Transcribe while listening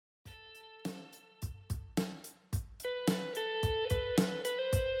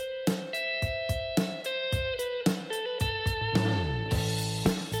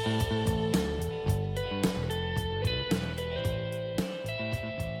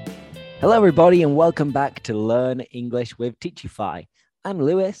Hello, everybody, and welcome back to Learn English with Teachify. I'm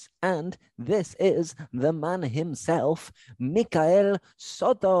Lewis, and this is the man himself, Mikael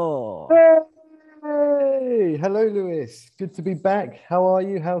Soto. Hey, hello, Lewis. Good to be back. How are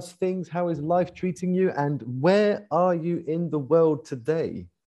you? How's things? How is life treating you? And where are you in the world today?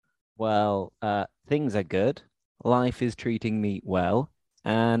 Well, things are good. Life is treating me well,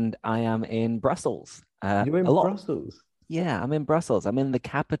 and I am in Brussels. You're A in lot. Brussels. Yeah, I'm in Brussels. I'm in the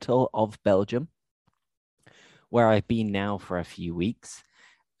capital of Belgium, where I've been now for a few weeks.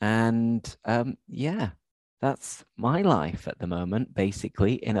 And yeah, that's my life at the moment,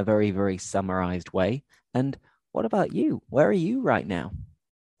 basically, in a very, very summarized way. And what about you? Where are you right now?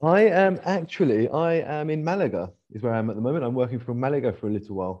 I am in Malaga, is where I am at the moment. I'm working from Malaga for a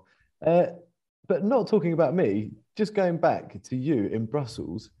little while. Uh, but not talking about me, just going back to you in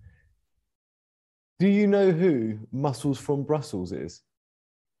Brussels. Do you know who Muscles from Brussels is?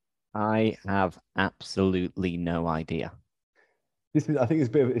 I have absolutely no idea. I think it's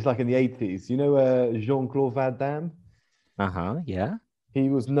a bit it's like in the 80s. You know Jean-Claude Van Damme? Uh-huh, yeah. He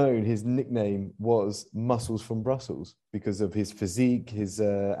was known, his nickname was Muscles from Brussels because of his physique, his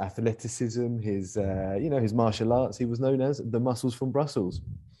athleticism, his martial arts. He was known as the Muscles from Brussels.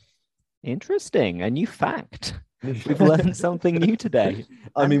 Interesting. A new fact. We've learned something new today.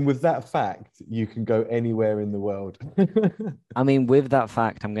 I And mean, with that fact, you can go anywhere in the world. I mean, with that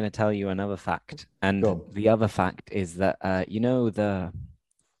fact, I'm going to tell you another fact. Go And on. the other fact is that you know the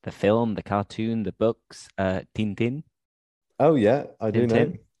film, the cartoon, the books, Tintin, Oh, yeah, I do know.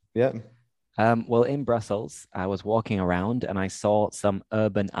 Tintin. Yeah. Well, in Brussels, I was walking around and I saw some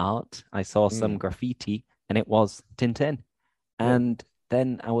urban art. I saw some Mm, graffiti, and it was Tintin. yeah. And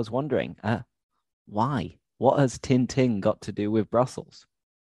then I was wondering, why? What has Tintin got to do with Brussels?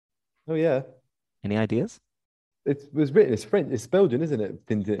 Oh, yeah. Any ideas? It was written, it's French, it's Belgian, isn't it?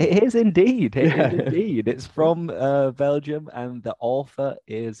 Tintin. It is indeed. It is Yeah. indeed. It's from Belgium, and the author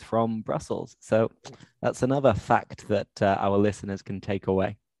is from Brussels. So that's another fact that our listeners can take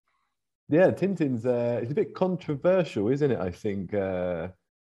away. Yeah, Tintin's it's a bit controversial, isn't it? I think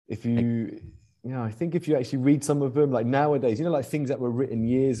if Like, I think if you actually read some of them, like nowadays, like things that were written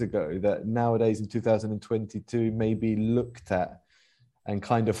years ago that nowadays in 2022 may be looked at and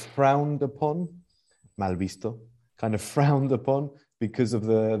kind of frowned upon, mal visto, kind of frowned upon because of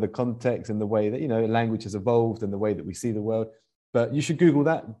the context and the way that language has evolved and the way that we see the world. But you should Google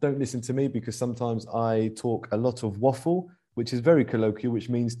that. Don't listen to me because sometimes I talk a lot of waffle, which is very colloquial, which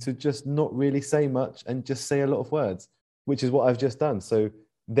means to just not really say much and just say a lot of words, which is what I've just done. So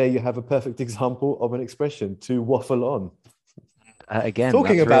there you have a perfect example of an expression to waffle on. again,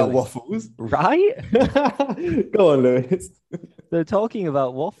 Talking that's about really waffles, right. go on, Lewis. So talking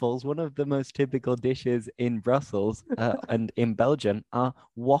about waffles, one of the most typical dishes in Brussels and in Belgium are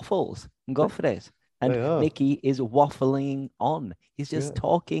waffles, gofres. And They are, Mickey is waffling on. He's just yeah.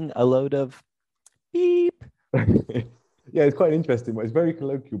 talking a load of beep. Yeah, it's quite an interesting one. It's very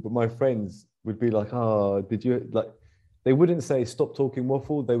colloquial, but my friends would be like, "Oh, did you like?" They wouldn't say "stop talking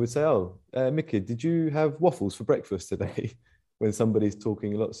waffle." They would say, "Oh, Mickey, did you have waffles for breakfast today?" When somebody's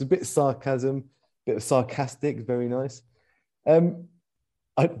talking a lot, so a bit of sarcasm, bit of sarcastic, very nice. Um,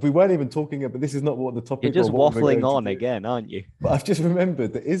 we weren't even talking about. This is not what the You're topic or just what we were waffling going to on do. again, aren't you? But I've just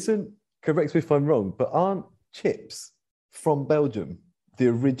remembered that isn't. Correct me if I'm wrong, but aren't chips from Belgium the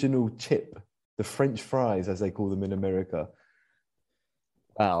original chip, the French fries as they call them in America?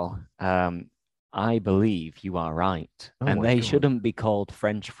 Well, I believe you are right. Oh And my they God. shouldn't be called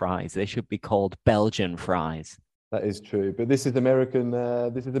French fries. They should be called Belgian fries. That is true, but this is American.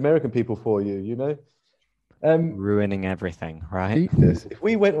 This is American people for you, you know. Um, Ruining everything, right? Jesus, if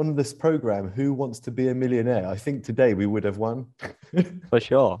we went on this program, Who Wants to Be a Millionaire? I think today we would have won. For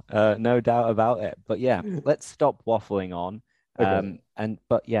sure. No doubt about it. But yeah, let's stop waffling on. Okay,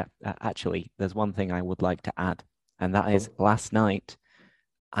 But yeah, actually, there's one thing I would like to add, and that is cool. last night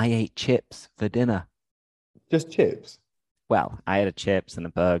I ate chips for dinner. Just chips. Well, I had a chips and a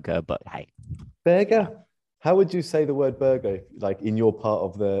burger, but hey, you know, Burger. How would you say the word burger, like in your part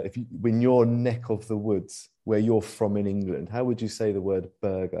of the, if you, in your neck of the woods, where you're from in England? How would you say the word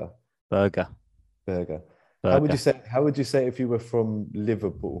burger? burger, Burger. burger, How would you say if you were from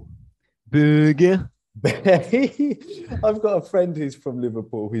Liverpool? burger. I've got a friend who's from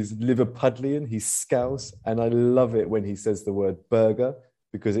Liverpool. He's Liverpudlian. He's Scouse, and I love it when he says the word burger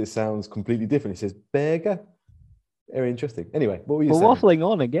because it sounds completely different. He says burger. Very interesting. Anyway, what were you We're saying? waffling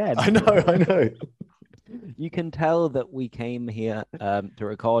on again. I know, I know. You can tell that we came here to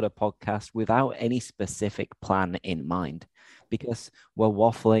record a podcast without any specific plan in mind because we're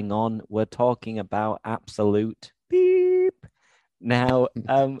waffling on. We're talking about absolute beep. Now,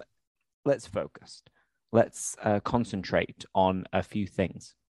 let's focus. Let's concentrate on a few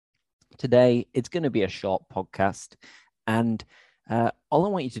things. Today, it's going to be a short podcast. And all I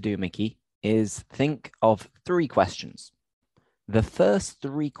want you to do, Mickey, is think of 3 questions. The first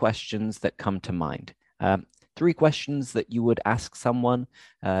 3 questions that come to mind. 3 questions that you would ask someone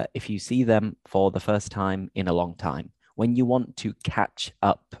if you see them for the first time in a long time, when you want to catch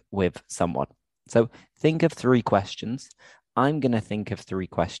up with someone. So think of 3 questions. I'm going to think of 3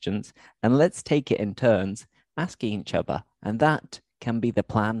 questions, and let's take it in turns asking each other. And that can be the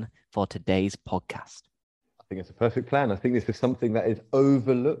plan for today's podcast. I think it's a perfect plan. I think this is something that is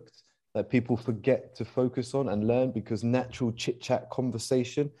overlooked, that people forget to focus on and learn, because natural chit-chat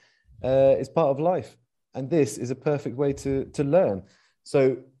conversation is part of life. And this is a perfect way to learn.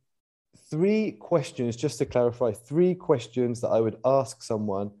 So 3 questions, just to clarify, 3 questions that I would ask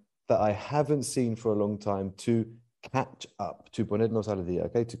someone that I haven't seen for a long time to catch up, to ponernos al día,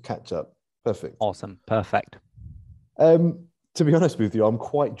 okay? To catch up. Perfect. Awesome. Perfect. To be honest with you, I'm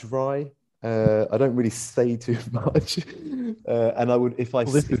quite dry. I don't really say too much. And I would, if I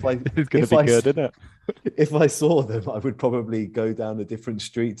saw them, I would probably go down a different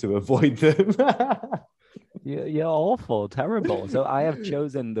street to avoid them. You're awful, terrible. So I have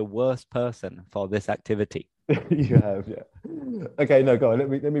chosen the worst person for this activity. You have, yeah. Okay, no, go on.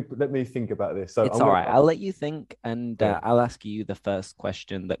 Let me think about this. So it's all right. I'll let you think, and I'll ask you the first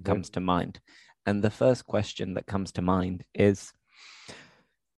question that comes to mind. And the first question that comes to mind is,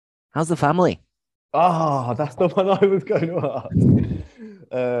 how's the family? That's the one I was going to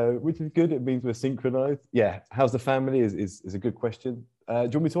ask. Which is good. It means we're synchronized. Yeah. How's the family is a good question. Do you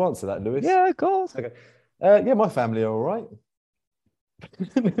want me to answer that, Lewis? Yeah, of course. Okay. Yeah, my family are all right.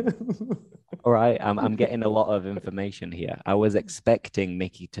 All right. I'm getting a lot of information here. I was expecting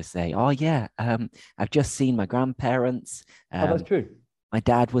Mickey to say, "Oh yeah, I've just seen my grandparents. That's true. My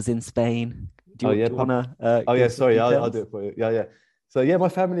dad was in Spain." Do you wanna? Sorry, I'll do it for you. Yeah. So yeah, my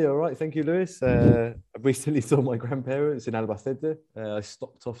family are all right. Thank you, Lewis. I recently saw my grandparents in Albacete. I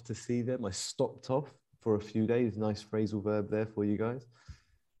stopped off to see them. I stopped off for a few days. Nice phrasal verb there for you guys.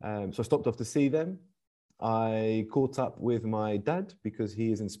 So I stopped off to see them. I caught up with my dad because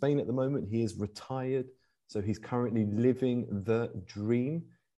he is in Spain at the moment. He is retired. So he's currently living the dream.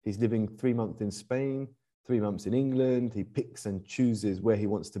 He's living 3 months in Spain, 3 months in England. He picks and chooses where he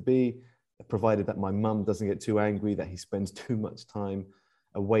wants to be, provided that my mum doesn't get too angry that he spends too much time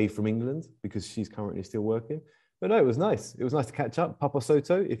away from England because she's currently still working. But no, it was nice. It was nice to catch up. Papa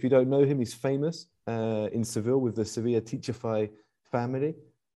Soto, if you don't know him, he's famous in Seville with the Sevilla Teachify family.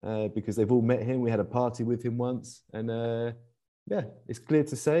 Because they've all met him. We had a party with him once, and yeah, it's clear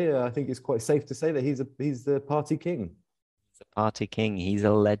to say. I think it's quite safe to say that he's the party king. He's a party king. He's a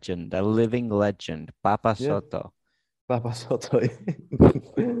legend, a living legend. Papa Soto. Papa Soto.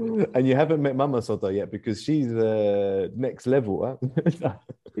 And you haven't met Mama Soto yet because she's next level. Huh?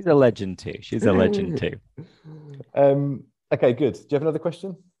 She's a legend too. She's a legend too. Okay, good. Do you have another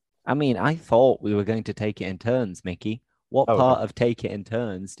question? I mean, I thought we were going to take it in turns, Mickey. What part of take it in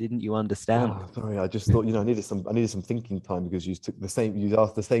turns didn't you understand? Oh, sorry, I just thought I needed some thinking time because you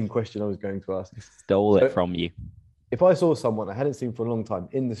asked the same question I was going to ask. Stole it from you. If I saw someone I hadn't seen for a long time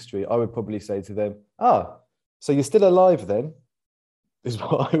in the street, I would probably say to them, so you're still alive then? Is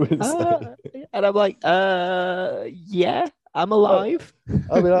what I would say. And I'm like, yeah, I'm alive.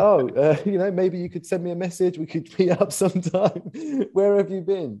 I'd be like, maybe you could send me a message. We could meet up sometime. Where have you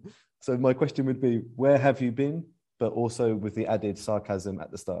been? So my question would be, where have you been? But also with the added sarcasm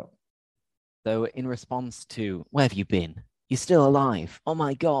at the start. So in response to, where have you been? You're still alive. Oh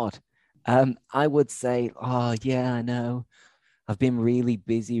my God. I would say, oh yeah, I know. I've been really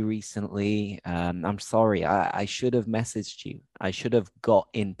busy recently. I'm sorry. I should have messaged you. I should have got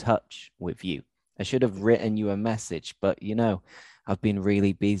in touch with you. I should have written you a message, but I've been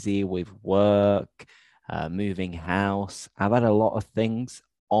really busy with work, moving house. I've had a lot of things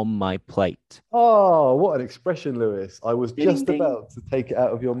on my plate. Oh, what an expression, Lewis. I was just about to take it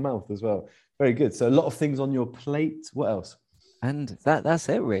out of your mouth as well. Very good. So a lot of things on your plate. What else? And that's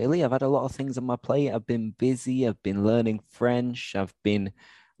it, really. I've had a lot of things on my plate. I've been busy. I've been learning French.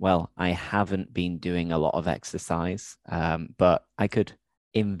 I haven't been doing a lot of exercise, but I could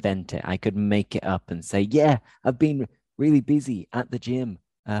invent it. I could make it up and say, yeah, I've been really busy at the gym.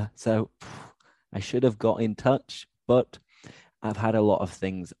 So I should have got in touch, but I've had a lot of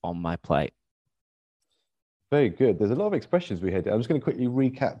things on my plate. Very good. There's a lot of expressions we had. I'm just going to quickly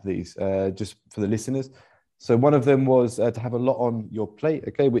recap these just for the listeners. So one of them was to have a lot on your plate,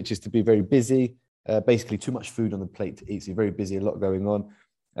 okay, which is to be very busy, basically too much food on the plate to eat. So you're very busy, a lot going on.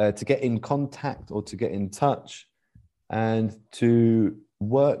 To get in contact or to get in touch, and to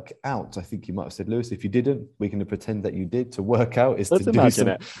work out. I think you might have said, Lewis. If you didn't, we can pretend that you did. To work out is Let's to do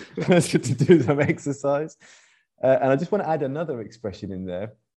imagine some to do some exercise. And I just want to add another expression in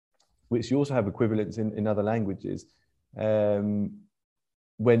there, which you also have equivalents in other languages. When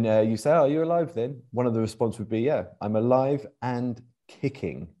you say, "Oh, are you alive?" Then one of the response would be, "Yeah, I'm alive and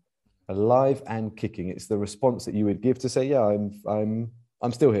kicking." Alive and kicking. It's the response that you would give to say, "Yeah, I'm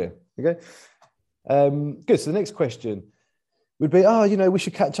still here." Okay. Good. So the next question would be, we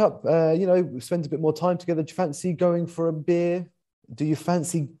should catch up, spend a bit more time together. Do you fancy going for a beer? Do you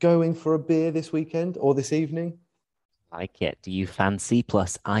fancy going for a beer this weekend or this evening? Like it. Do you fancy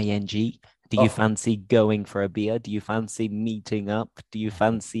plus ing? Do you fancy going for a beer? Do you fancy meeting up? Do you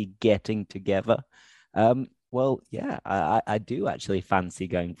fancy getting together? Well, yeah, I do actually fancy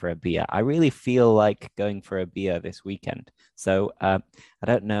going for a beer. I really feel like going for a beer this weekend. So I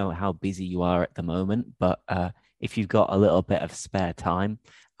don't know how busy you are at the moment, but if you've got a little bit of spare time,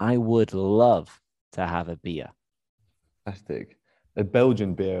 I would love to have a beer. Fantastic. A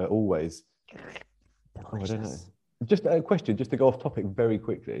Belgian beer always. Oh, I don't know. Just a question, just to go off topic very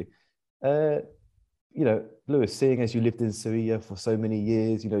quickly. Lewis, seeing as you lived in Sevilla for so many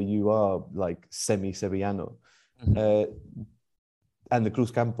years, you are like semi-Sevillano, and the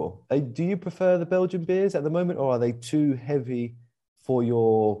Cruz Campo. Do you prefer the Belgian beers at the moment, or are they too heavy for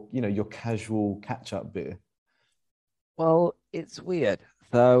your casual catch-up beer? Well, it's weird.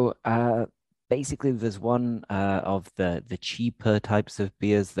 So basically, there's one of the cheaper types of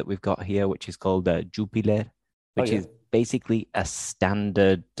beers that we've got here, which is called Jupiler, which is basically a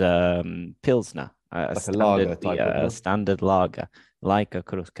standard Pilsner, a like a lager type a standard lager, like a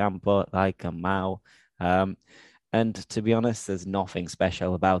Cruz Campo, like a Mao. And to be honest, there's nothing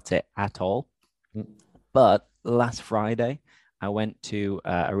special about it at all. But last Friday, I went to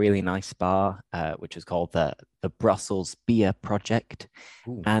a really nice bar, which was called the Brussels Beer Project.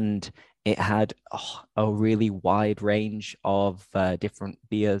 Ooh. And it had a really wide range of different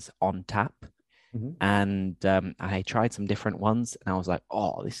beers on tap. Mm-hmm. And I tried some different ones and I was like,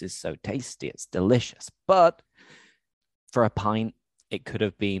 oh, this is so tasty. It's delicious. But for a pint, it could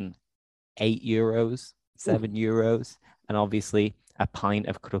have been €8, €7. And obviously, a pint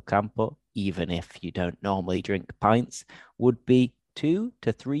of Cruz Campo, even if you don't normally drink pints, would be €2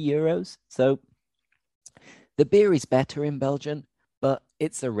 to €3. So the beer is better in Belgium, but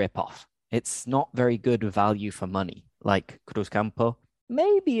it's a rip-off. It's not very good value for money. Like Cruz Campo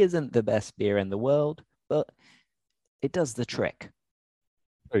maybe isn't the best beer in the world, but it does the trick.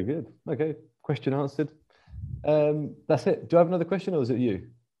 Very good. Okay, question answered. That's it. Do I have another question, or is it you?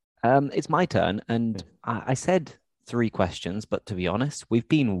 It's my turn, and I said 3 questions, but to be honest, we've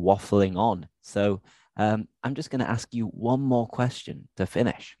been waffling on. So I'm just going to ask you one more question to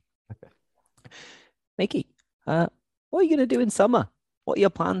finish. Okay. Mickey, what are you going to do in summer? What are your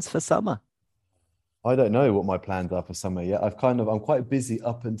plans for summer? I don't know what my plans are for summer yet. I'm quite busy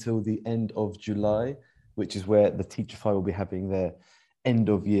up until the end of July, which is where the Teachify will be having their end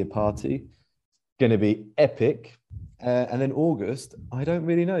of year party. Going to be epic. And then August, I don't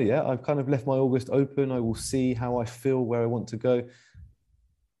really know yet. I've kind of left my August open. I will see how I feel, where I want to go.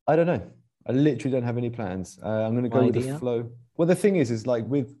 I don't know. I literally don't have any plans. I'm going to go with the flow. Well, the thing is like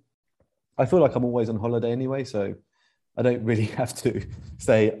I feel like I'm always on holiday anyway, so I don't really have to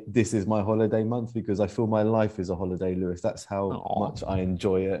say this is my holiday month because I feel my life is a holiday, Lewis. That's how much I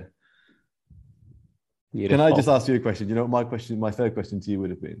enjoy it. Beautiful. Can I just ask you a question? You know what my third question to you would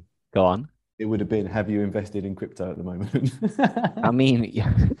have been? Go on. It would have been, have you invested in crypto at the moment? I mean,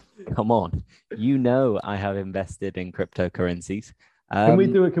 come on. You know I have invested in cryptocurrencies. Can we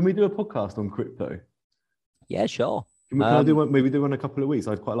do a podcast on crypto? Yeah, sure. Can I do one? Maybe do one in a couple of weeks.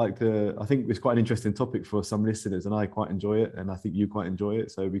 I'd quite like to. I think it's quite an interesting topic for some listeners, and I quite enjoy it, and I think you quite enjoy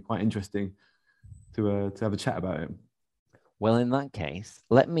it. So it'd be quite interesting to have a chat about it. Well, in that case,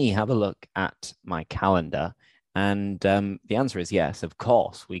 let me have a look at my calendar. And the answer is yes, of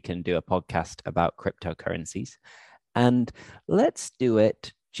course, we can do a podcast about cryptocurrencies. And let's do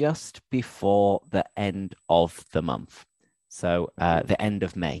it just before the end of the month. So the end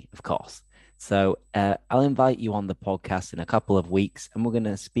of May, of course. So I'll invite you on the podcast in a couple of weeks, and we're going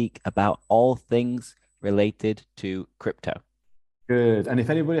to speak about all things related to crypto. Good. And if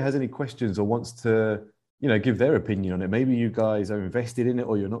anybody has any questions or wants to, give their opinion on it, maybe you guys are invested in it,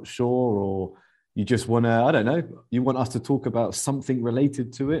 or you're not sure, or you just want to, I don't know, you want us to talk about something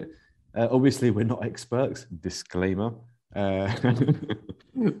related to it. Obviously, we're not experts, disclaimer,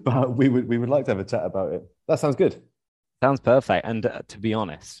 but we would like to have a chat about it. That sounds good. Sounds perfect. And to be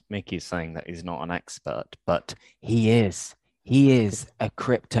honest, Mickey's saying that he's not an expert, but he is. He is a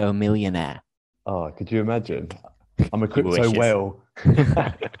crypto millionaire. Oh, could you imagine? I'm a crypto wishes. whale.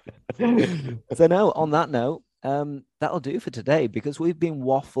 So now, on that note, that'll do for today because we've been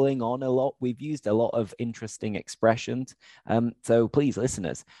waffling on a lot. We've used a lot of interesting expressions. So please,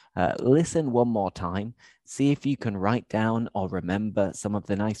 listeners, listen one more time. See if you can write down or remember some of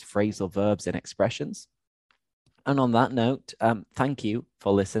the nice phrasal verbs and expressions. And on that note, thank you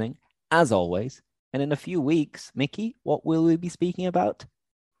for listening, as always. And in a few weeks, Mickey, what will we be speaking about?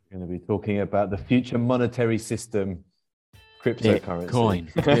 We're going to be talking about the future monetary system,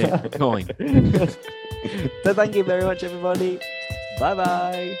 cryptocurrency. Bitcoin. So thank you very much, everybody.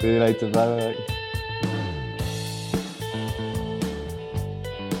 Bye-bye. See you later. Bye.